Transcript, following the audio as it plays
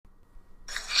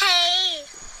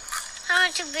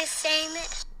want to be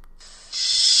famous.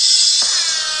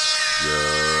 Yo,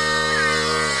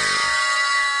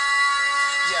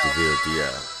 DeVille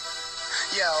D.I.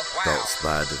 Thoughts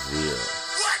by DeVille.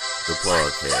 The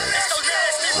podcast.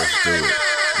 Let's do it.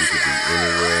 You could be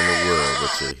anywhere in the world,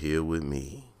 but you're here with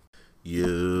me.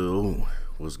 Yo,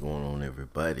 what's going on,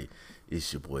 everybody?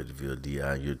 It's your boy DeVille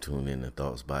D.I. You're tuned in to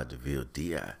Thoughts by DeVille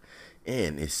D.I.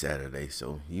 And it's Saturday,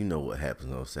 so you know what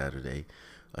happens on Saturday.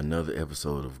 Another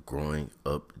episode of Growing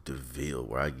Up DeVille,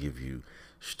 where I give you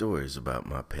stories about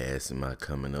my past and my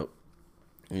coming up,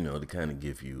 you know, to kind of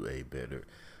give you a better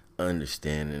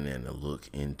understanding and a look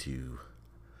into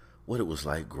what it was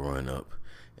like growing up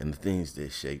and the things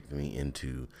that shaped me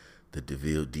into the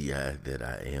DeVille D.I. that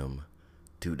I am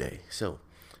today. So,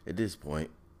 at this point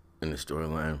in the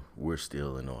storyline, we're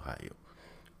still in Ohio.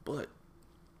 But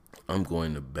I'm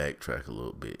going to backtrack a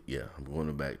little bit. Yeah, I'm going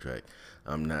to backtrack.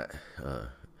 I'm not...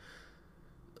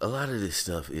 a lot of this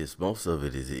stuff most of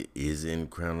it is in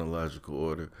chronological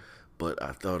order, but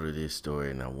I thought of this story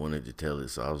and I wanted to tell it,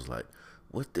 so I was like,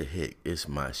 what the heck? It's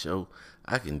my show.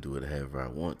 I can do it however I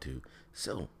want to.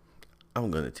 So,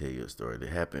 I'm going to tell you a story that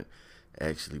happened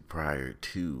actually prior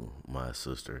to my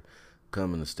sister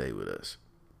coming to stay with us.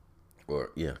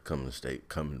 Coming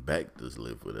back to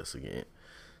live with us again.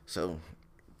 So,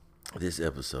 today's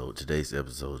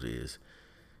episode is,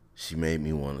 she made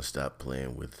me want to stop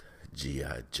playing with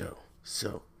G.I. Joe.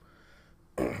 So,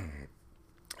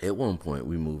 at one point,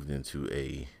 we moved into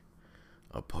a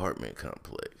apartment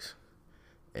complex.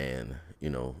 And, you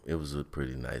know, it was a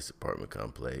pretty nice apartment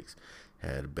complex.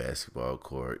 Had a basketball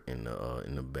court in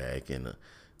the back and a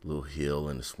little hill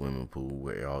and a swimming pool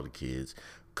where all the kids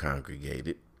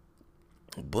congregated.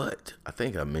 But, I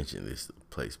think I mentioned this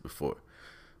place before.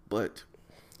 But,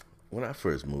 when I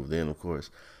first moved in, of course,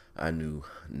 I knew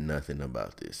nothing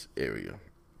about this area.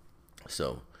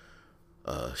 So,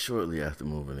 shortly after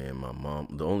moving in,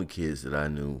 the only kids that I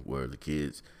knew were the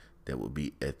kids that would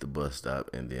be at the bus stop,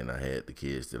 and then I had the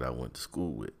kids that I went to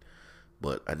school with.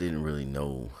 But I didn't really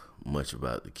know much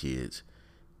about the kids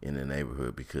in the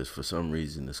neighborhood because for some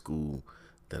reason the school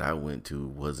that I went to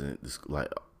wasn't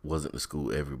the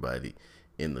school everybody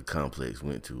in the complex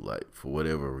went to. Like, for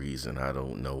whatever reason, I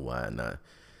don't know why, and I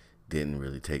didn't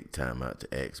really take time out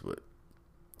to ask, but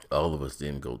all of us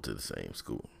didn't go to the same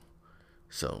school.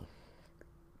 So,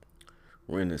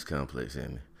 we're in this complex,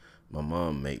 and my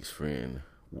mom makes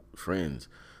friends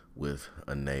with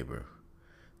a neighbor.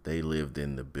 They lived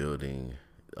in the building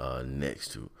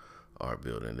next to our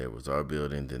building. There was our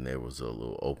building, then there was a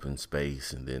little open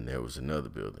space, and then there was another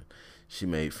building. She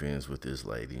made friends with this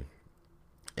lady,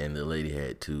 and the lady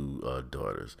had two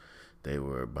daughters. They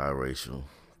were biracial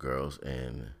girls,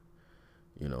 and,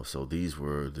 you know, so these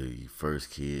were the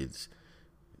first kids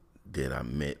that I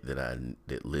met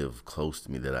that lived close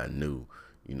to me that I knew,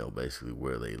 you know, basically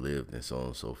where they lived and so on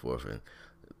and so forth. And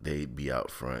they'd be out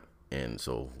front. And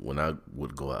so when I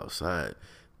would go outside,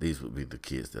 these would be the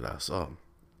kids that I saw.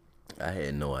 I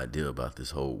had no idea about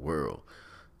this whole world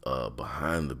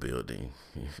behind the building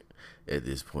at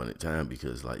this point in time,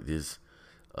 because like this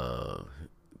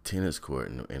tennis court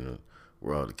and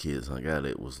where all the kids hung out,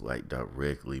 it was like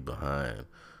directly behind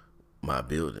my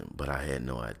building, but I had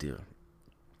no idea.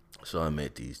 So I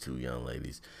met these two young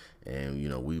ladies, and, you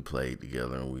know, we played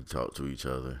together and we talked to each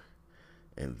other.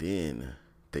 And then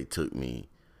they took me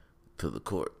to the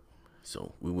court.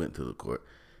 So we went to the court,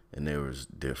 and there was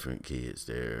different kids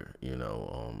there, you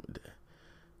know,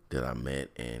 that I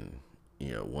met. And,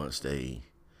 you know,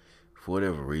 for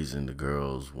whatever reason, the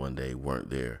girls one day weren't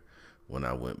there when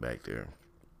I went back there.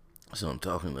 So I'm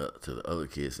talking to the other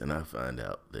kids, and I find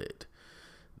out that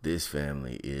this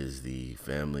family is the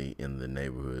family in the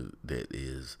neighborhood that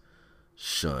is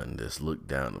shunned, that's looked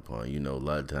down upon. You know, a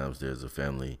lot of times there's a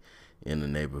family in the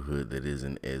neighborhood that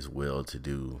isn't as well to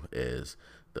do as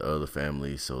the other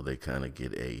family, so they kind of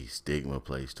get a stigma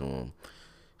placed to them.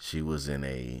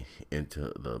 The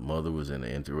mother was in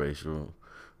an interracial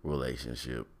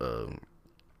relationship.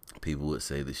 People would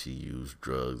say that she used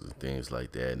drugs and things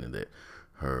like that, and that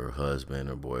her husband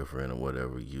or boyfriend or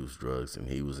whatever used drugs, and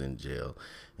he was in jail,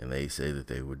 and they say that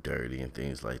they were dirty and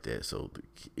things like that. So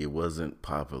it wasn't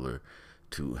popular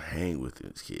to hang with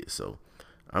these kids. So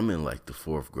I'm in like the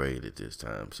 4th grade at this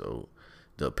time, so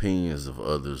the opinions of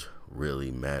others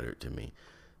really mattered to me.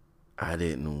 I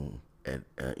didn't,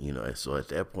 so at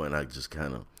that point I just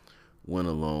kind of went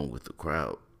along with the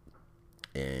crowd,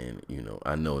 and, you know,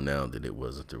 I know now that it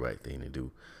wasn't the right thing to do,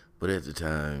 but at the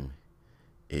time,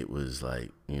 it was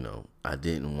like, you know, I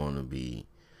didn't want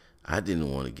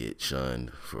to get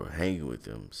shunned for hanging with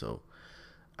them. So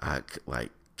I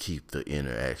like keep the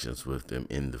interactions with them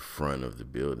in the front of the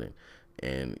building.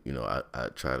 And, I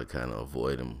try to kind of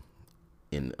avoid them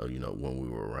in, when we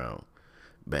were around.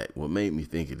 Back, what made me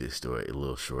think of this story, a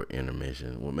little short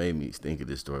intermission, what made me think of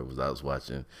this story was I was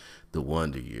watching The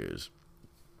Wonder Years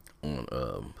on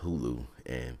Hulu,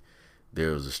 and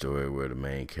there was a story where the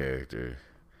main character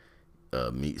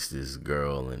meets this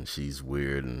girl, and she's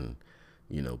weird and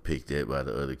picked at by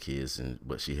the other kids,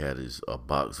 but she had a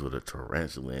box with a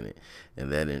tarantula in it,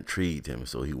 and that intrigued him.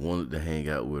 So he wanted to hang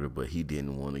out with her, but he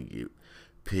didn't want to get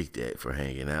picked at for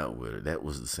hanging out with her. That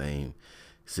was the same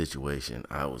situation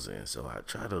I was in. So I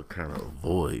try to kind of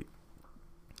avoid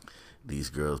these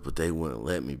girls, but they wouldn't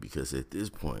let me, because at this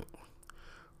point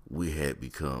we had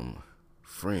become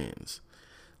friends.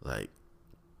 Like,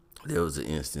 there was an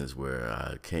instance where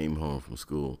I came home from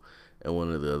school and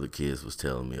one of the other kids was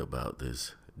telling me about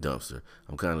this dumpster.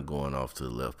 I'm kind of going off to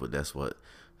the left, but that's what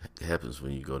happens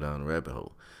when you go down the rabbit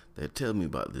hole. They tell me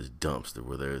about this dumpster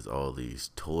where there's all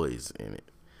these toys in it.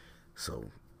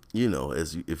 So,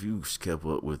 if you kept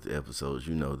up with the episodes,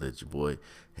 you know that your boy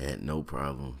had no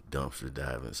problem dumpster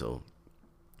diving. So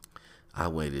I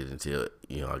waited until,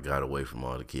 I got away from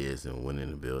all the kids and went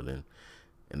in the building.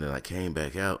 And then I came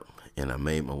back out and I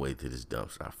made my way to this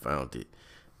dumpster. I found it,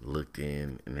 looked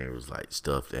in, and there was like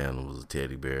stuffed animals,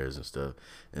 teddy bears and stuff.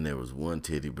 And there was one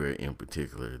teddy bear in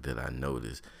particular that I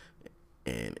noticed,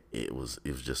 and it was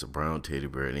just a brown teddy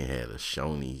bear, and it had a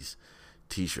Shoney's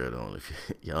t-shirt on. If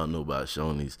y'all know about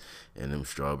Shoney's and them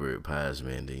strawberry pies,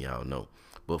 man, then y'all know.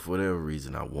 But for whatever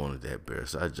reason, I wanted that bear,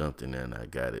 so I jumped in there and I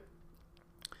got it.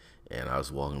 And I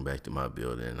was walking back to my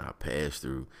building, and I passed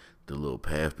through the little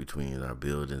path between our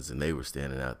buildings, and they were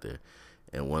standing out there.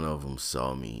 And one of them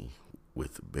saw me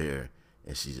with the bear,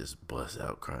 and she just bust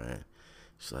out crying.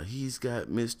 She's like, he's got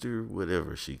Mr.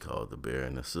 whatever she called the bear.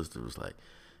 And the sister was like,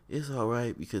 it's all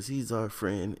right, because he's our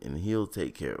friend and he'll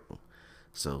take care of him.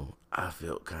 So I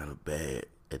felt kind of bad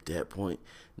at that point.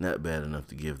 Not bad enough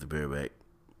to give the bear back,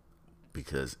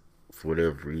 because for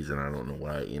whatever reason, I don't know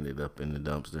why it ended up in the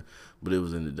dumpster, but it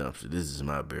was in the dumpster. This is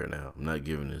my bear now. I'm not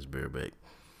giving this bear back.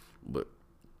 But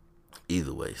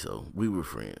either way, so we were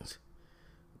friends.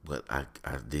 But I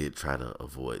did try to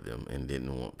avoid them and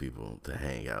didn't want people to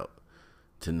hang out,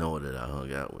 to know that I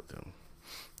hung out with them.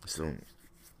 So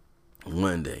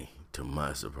one day, to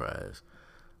my surprise,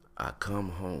 I come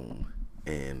home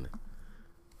and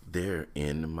they're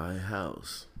in my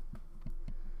house.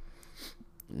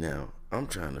 Now, I'm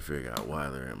trying to figure out why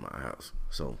they're in my house.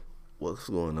 So what's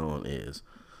going on is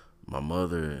my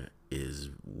mother is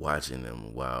watching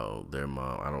them while their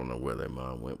mom, I don't know where their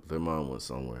mom went, but their mom went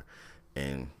somewhere,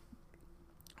 and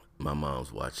my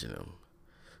mom's watching them.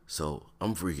 So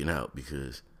I'm freaking out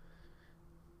because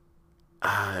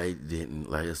I didn't,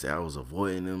 like I said, I was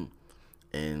avoiding them,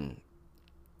 and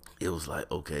it was like,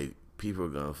 okay, people are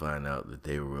going to find out that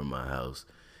they were in my house,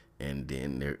 and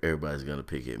then everybody's going to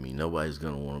pick at me. Nobody's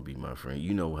going to want to be my friend.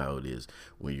 You know how it is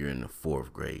when you're in the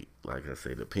 4th grade. Like I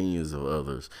say, the opinions of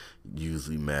others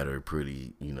usually matter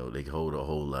pretty, they hold a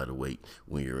whole lot of weight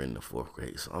when you're in the 4th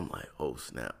grade. So I'm like, oh,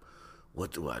 snap.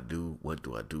 What do I do? What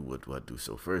do I do? What do I do?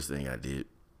 So first thing I did,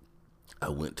 I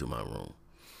went to my room.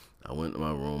 I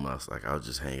was like, I'll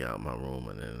just hang out in my room,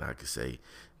 and then I could say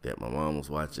that my mom was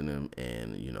watching them,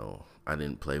 and, I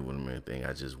didn't play with them or anything.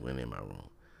 I just went in my room.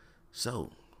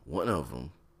 So one of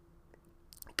them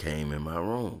came in my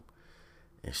room,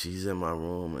 and she's in my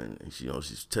room, and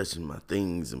she's touching my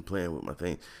things and playing with my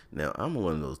things. Now, I'm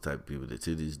one of those type of people that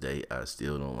to this day, I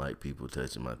still don't like people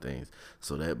touching my things.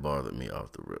 So that bothered me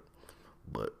off the rip.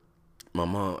 But my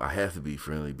mom, I have to be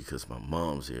friendly because my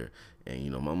mom's here.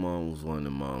 And, my mom was one of the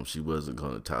moms. She wasn't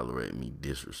going to tolerate me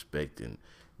disrespecting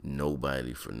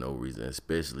nobody for no reason,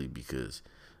 especially because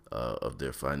of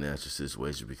their financial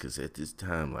situation. Because at this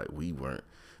time, like, we weren't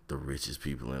the richest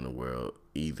people in the world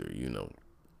either,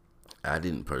 I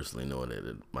didn't personally know it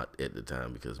at the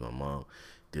time, because my mom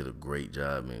did a great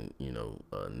job in,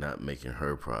 not making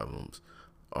her problems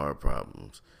our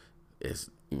problems.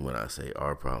 When I say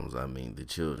our problems, I mean the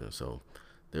children. So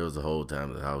there was a whole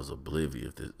time that I was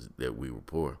oblivious that we were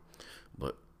poor.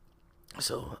 But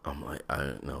so I'm like,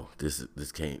 I know this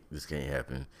can't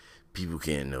happen. People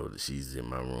can't know that she's in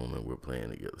my room and we're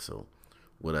playing together. So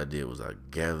what I did was I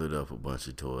gathered up a bunch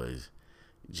of toys,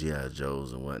 G.I.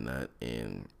 Joes and whatnot,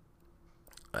 and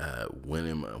I went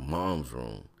in my mom's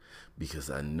room because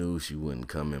I knew she wouldn't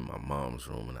come in my mom's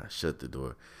room, and I shut the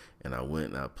door, and I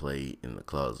went and I played in the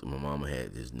closet. My mama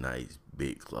had this nice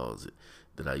big closet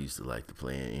that I used to like to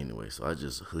play in anyway, so I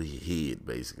just hid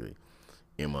basically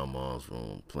in my mom's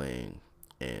room playing.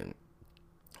 And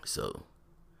so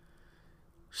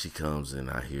she comes and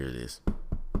I hear this,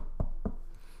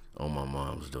 on my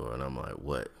mom's door, and I'm like,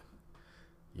 what?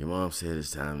 Your mom said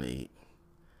it's time to eat.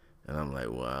 And I'm like,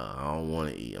 well, I don't want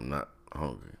to eat. I'm not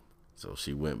hungry. So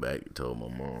she went back and told my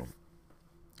mom.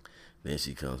 Then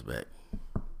she comes back.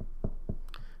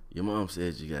 Your mom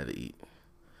said you got to eat.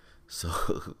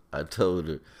 So I told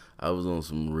her I was on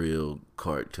some real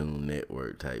Cartoon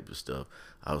Network type of stuff.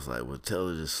 I was like, well, tell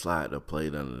her to slide a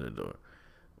plate under the door.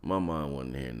 My mom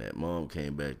wasn't hearing that. Mom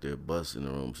came back there, busting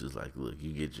the room. She's like, look,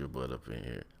 you get your butt up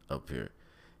here,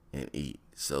 and eat.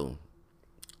 So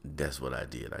that's what I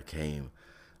did. I came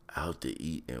out to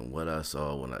eat, and what I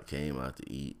saw when I came out to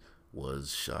eat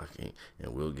was shocking.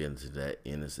 And we'll get into that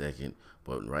in a second.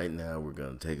 But right now, we're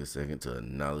going to take a second to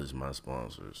acknowledge my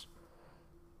sponsors.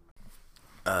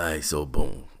 Alright, so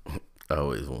boom. I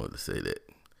always wanted to say that.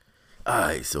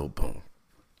 Alright, so boom.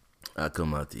 I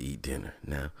come out to eat dinner.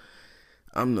 Now,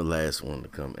 I'm the last one to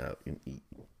come out and eat.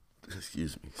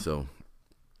 Excuse me. So,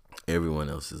 everyone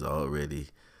else is already,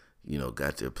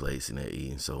 got their place and they're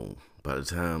eating. So, by the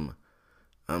time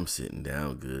I'm sitting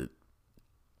down good,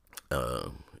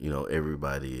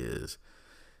 everybody is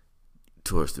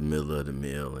towards the middle of the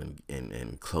meal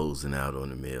and closing out on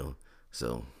the meal.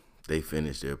 So, they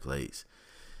finish their plates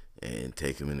and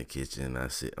take them in the kitchen.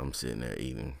 I'm sitting there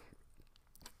eating,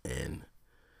 and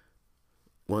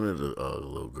one of the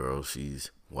little girls,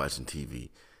 she's watching TV,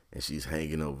 and she's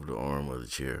hanging over the arm of the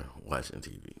chair watching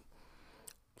TV.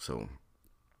 So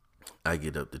I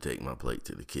get up to take my plate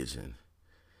to the kitchen,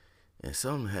 and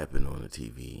something happened on the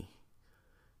TV,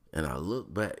 and I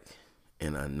look back,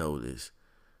 and I notice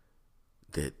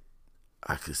that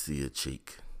I could see a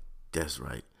cheek. That's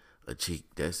right, a cheek.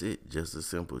 That's it, just a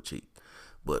simple cheek.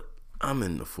 But I'm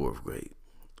in the 4th grade,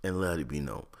 and let it be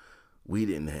known, we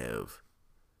didn't have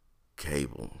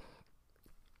cable.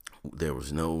 There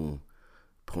was no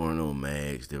porno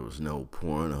mags. There was no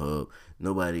Pornhub.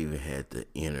 Nobody even had the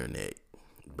internet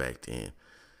back then.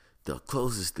 The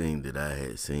closest thing that I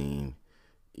had seen,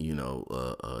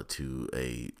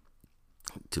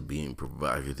 to being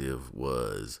provocative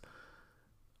was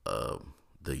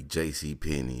the J.C.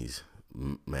 Penney's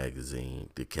magazine,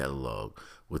 the catalog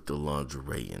with the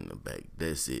lingerie in the back.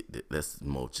 That's it. That's as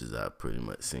much as I've pretty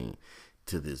much seen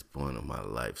to this point of my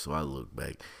life. So I look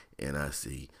back and I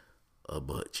see a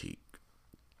butt cheek,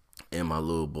 and my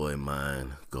little boy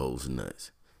mind goes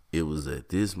nuts. It was at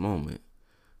this moment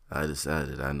I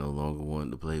decided I no longer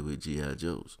wanted to play with G.I.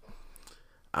 Joes.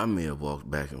 I may have walked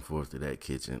back and forth to that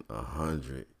kitchen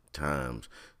 100 times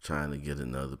trying to get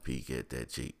another peek at that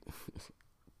cheek.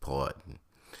 Pardon.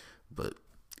 But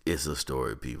it's a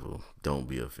story, people. Don't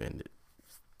be offended.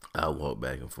 I walk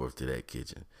back and forth to that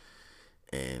kitchen,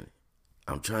 and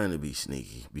I'm trying to be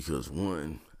sneaky because,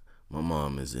 one, my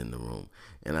mom is in the room,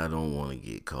 and I don't want to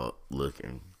get caught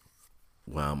looking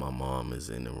while my mom is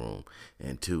in the room.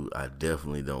 And two, I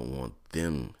definitely don't want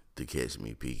them to catch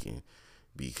me peeking,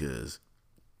 because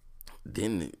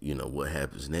then, what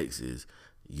happens next is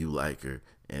you like her,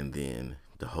 and then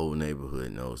the whole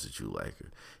neighborhood knows that you like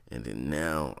her. And then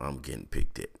now I'm getting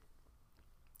picked at.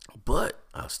 But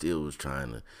I still was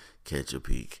trying to catch a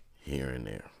peek here and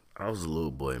there. I was a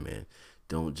little boy, man.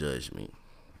 Don't judge me.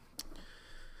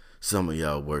 Some of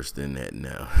y'all worse than that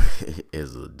now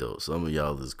as an adult. Some of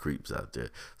y'all is creeps out there.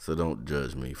 So don't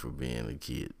judge me for being a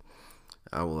kid.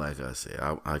 Like I said,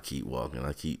 I keep walking.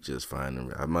 I keep just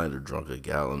finding. I might have drunk a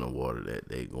gallon of water that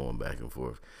day going back and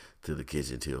forth to the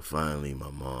kitchen till finally my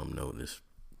mom noticed.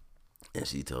 And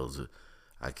she tells her,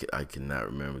 I cannot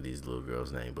remember these little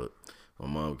girls' name, but my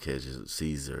mom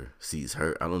sees her.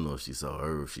 I don't know if she saw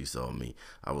her or if she saw me.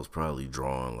 I was probably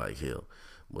drawing like hell.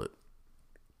 But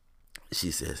she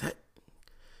says, hey,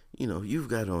 you've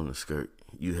got on a skirt.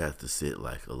 You have to sit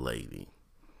like a lady.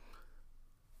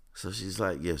 So she's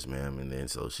like, yes, ma'am. And then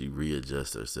so she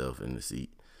readjusts herself in the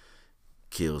seat,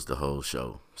 kills the whole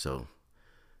show. So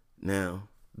now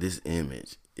this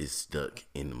image is stuck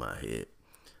in my head.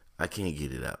 I can't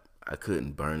get it out. I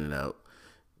couldn't burn it out.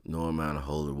 No amount of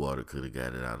holy water could have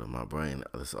got it out of my brain.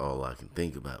 That's all I can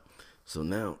think about. So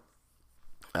now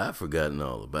I've forgotten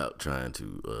all about trying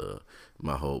to,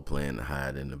 my whole plan to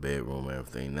hide in the bedroom and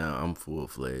everything. Now I'm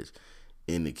full-fledged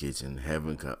in the kitchen,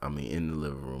 in the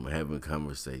living room, having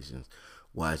conversations,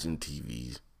 watching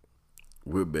TVs.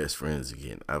 We're best friends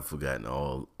again. I've forgotten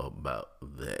all about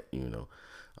that,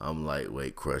 I'm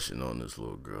lightweight crushing on this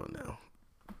little girl now.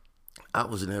 I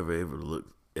was never able to look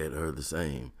at her the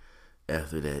same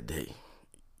after that day.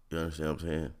 You understand what I'm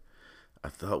saying? I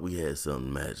thought we had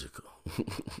something magical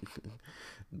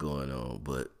going on,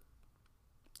 but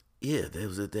yeah, that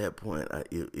was at that point.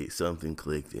 Something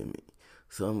clicked in me.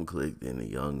 Something clicked in the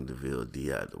young DeVille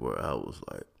D out where I was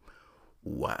like,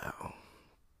 wow,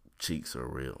 cheeks are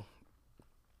real,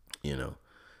 you know.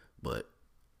 But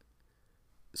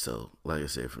so, like I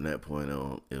said, from that point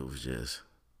on, it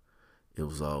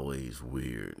was always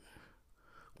weird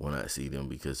when I see them,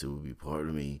 because it would be part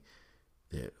of me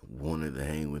that wanted to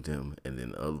hang with them, and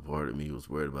then the other part of me was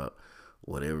worried about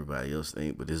what everybody else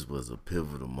think. But this was a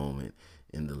pivotal moment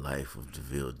in the life of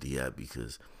DeVille D.I.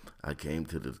 because I came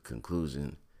to the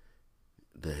conclusion,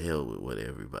 the hell with what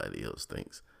everybody else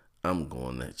thinks. I'm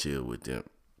going to chill with them.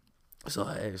 So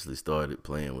I actually started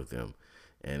playing with them,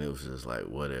 and it was just like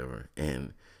whatever.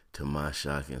 And to my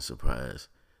shock and surprise,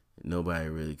 nobody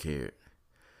really cared.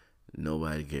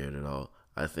 Nobody cared at all.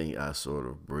 I think I sort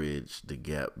of bridged the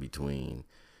gap between,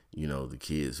 the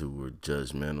kids who were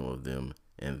judgmental of them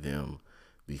and them,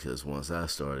 because once I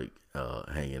started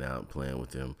hanging out and playing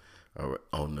with them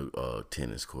on the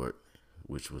tennis court,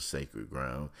 which was sacred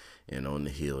ground, and on the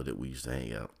hill that we used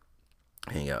to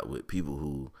hang out with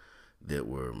people that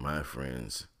were my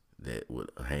friends that would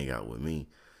hang out with me,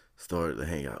 started to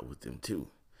hang out with them too.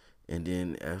 And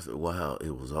then after a while,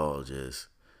 it was all just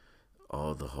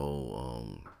all the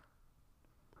whole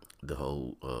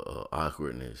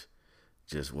awkwardness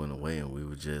just went away, and we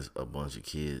were just a bunch of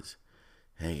kids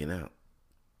hanging out.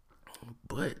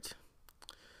 But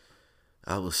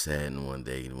I was saddened one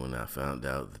day when I found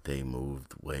out that they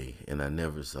moved away, and I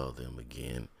never saw them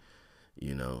again.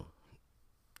 You know,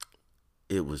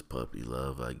 it was puppy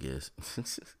love, I guess.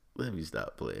 Let me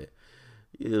stop playing.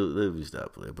 Yeah, let me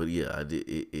stop playing. But yeah, I did.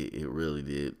 It really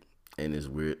did, and it's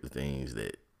weird the things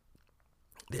that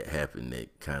happen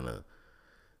that kind of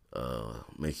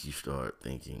make you start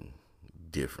thinking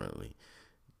differently.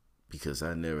 Because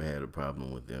I never had a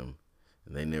problem with them,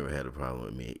 and they never had a problem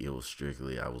with me. It was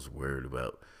strictly I was worried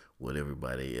about what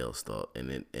everybody else thought,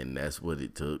 and that's what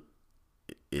it took.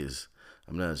 Is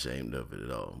I'm not ashamed of it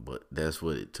at all, but that's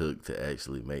what it took to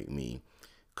actually make me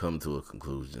come to a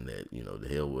conclusion that the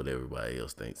hell what everybody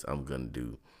else thinks. I'm gonna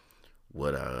do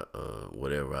whatever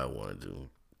I want to do,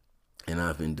 and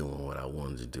I've been doing what I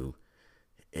wanted to do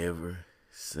ever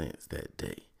since that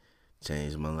day.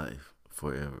 Changed my life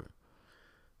forever.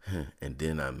 And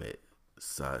then I met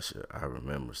Sasha. I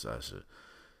remember Sasha.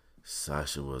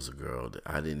 Sasha was a girl that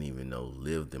I didn't even know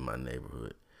lived in my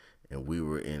neighborhood, and we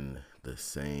were in the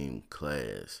same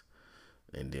class.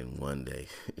 And then one day,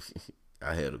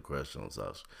 I had a crush on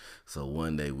Sasha. So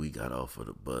one day we got off of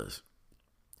the bus,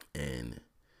 and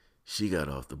she got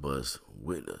off the bus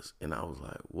with us, and I was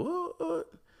like, "What?"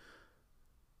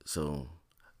 So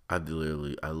I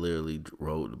literally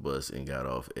rode the bus and got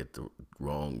off at the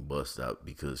wrong bus stop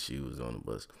because she was on the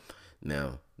bus.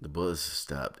 Now the bus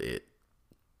stopped at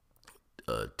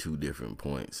two different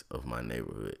points of my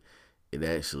neighborhood. It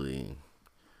actually,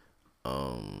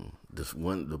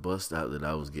 the bus stop that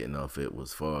I was getting off at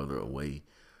was farther away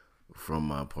from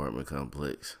my apartment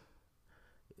complex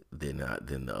than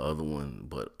the other one,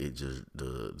 but it just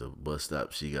the bus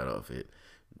stop she got off at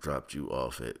dropped you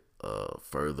off at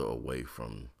further away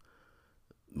from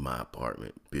my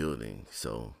apartment building.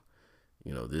 So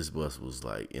this bus was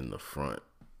like in the front,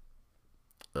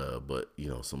 but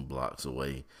some blocks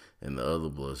away, and the other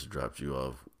bus dropped you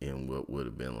off in what would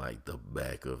have been like the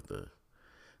back of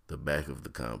the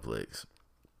complex.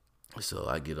 So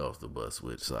I get off the bus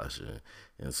with Sasha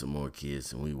and some more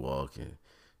kids, and we walk, and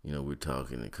we're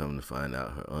talking, and come to find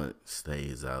out her aunt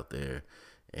stays out there,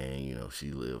 and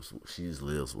she lives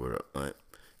with her aunt.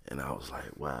 And I was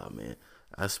like, wow, man,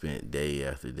 I spent day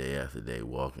after day after day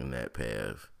walking that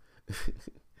path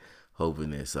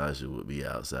hoping that Sasha would be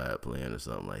outside playing or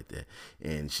something like that,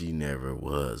 and she never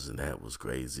was, and that was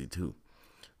crazy too.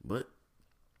 But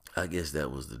I guess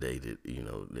that was the day that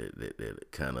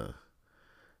that kind of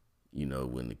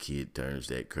when the kid turns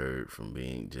that curve from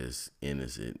being just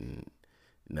innocent and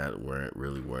not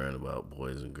really worrying about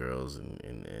boys and girls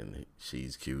and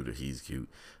she's cute or he's cute.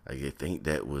 I think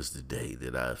that was the day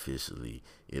that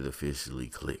it officially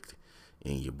clicked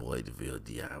in your boy DeVille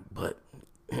D.I. But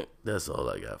that's all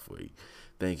I got for you.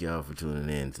 Thank y'all for tuning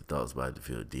in to Thoughts by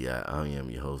DeVille D.I. I am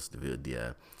your host, DeVille D.I.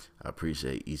 I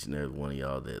appreciate each and every one of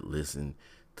y'all that listen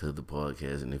to the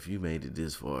podcast, and if you made it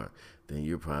this far, then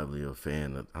you're probably a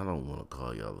fan. I don't want to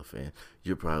call y'all a fan.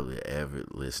 You're probably an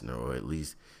avid listener, or at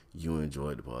least you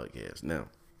enjoyed the podcast. Now,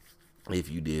 if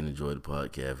you did enjoy the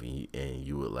podcast and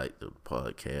you would like the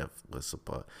podcast, what's a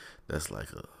pod? That's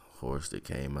like a horse that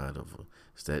came out of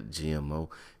is that GMO?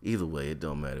 Either way, it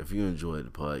don't matter. If you enjoyed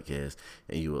the podcast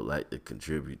and you would like to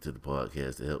contribute to the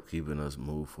podcast to help keeping us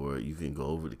move forward, you can go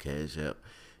over to Cash App,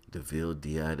 DeVille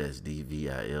D.I., that's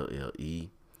DVILLE,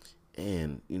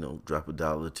 and drop $1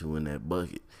 or $2 in that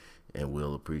bucket, and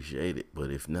we'll appreciate it. But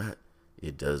if not,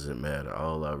 It doesn't matter.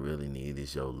 All I really need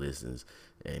is your listens,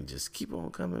 and just keep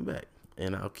on coming back.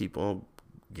 And I'll keep on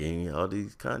getting all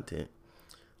these content.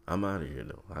 I'm out of here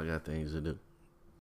though. I got things to do.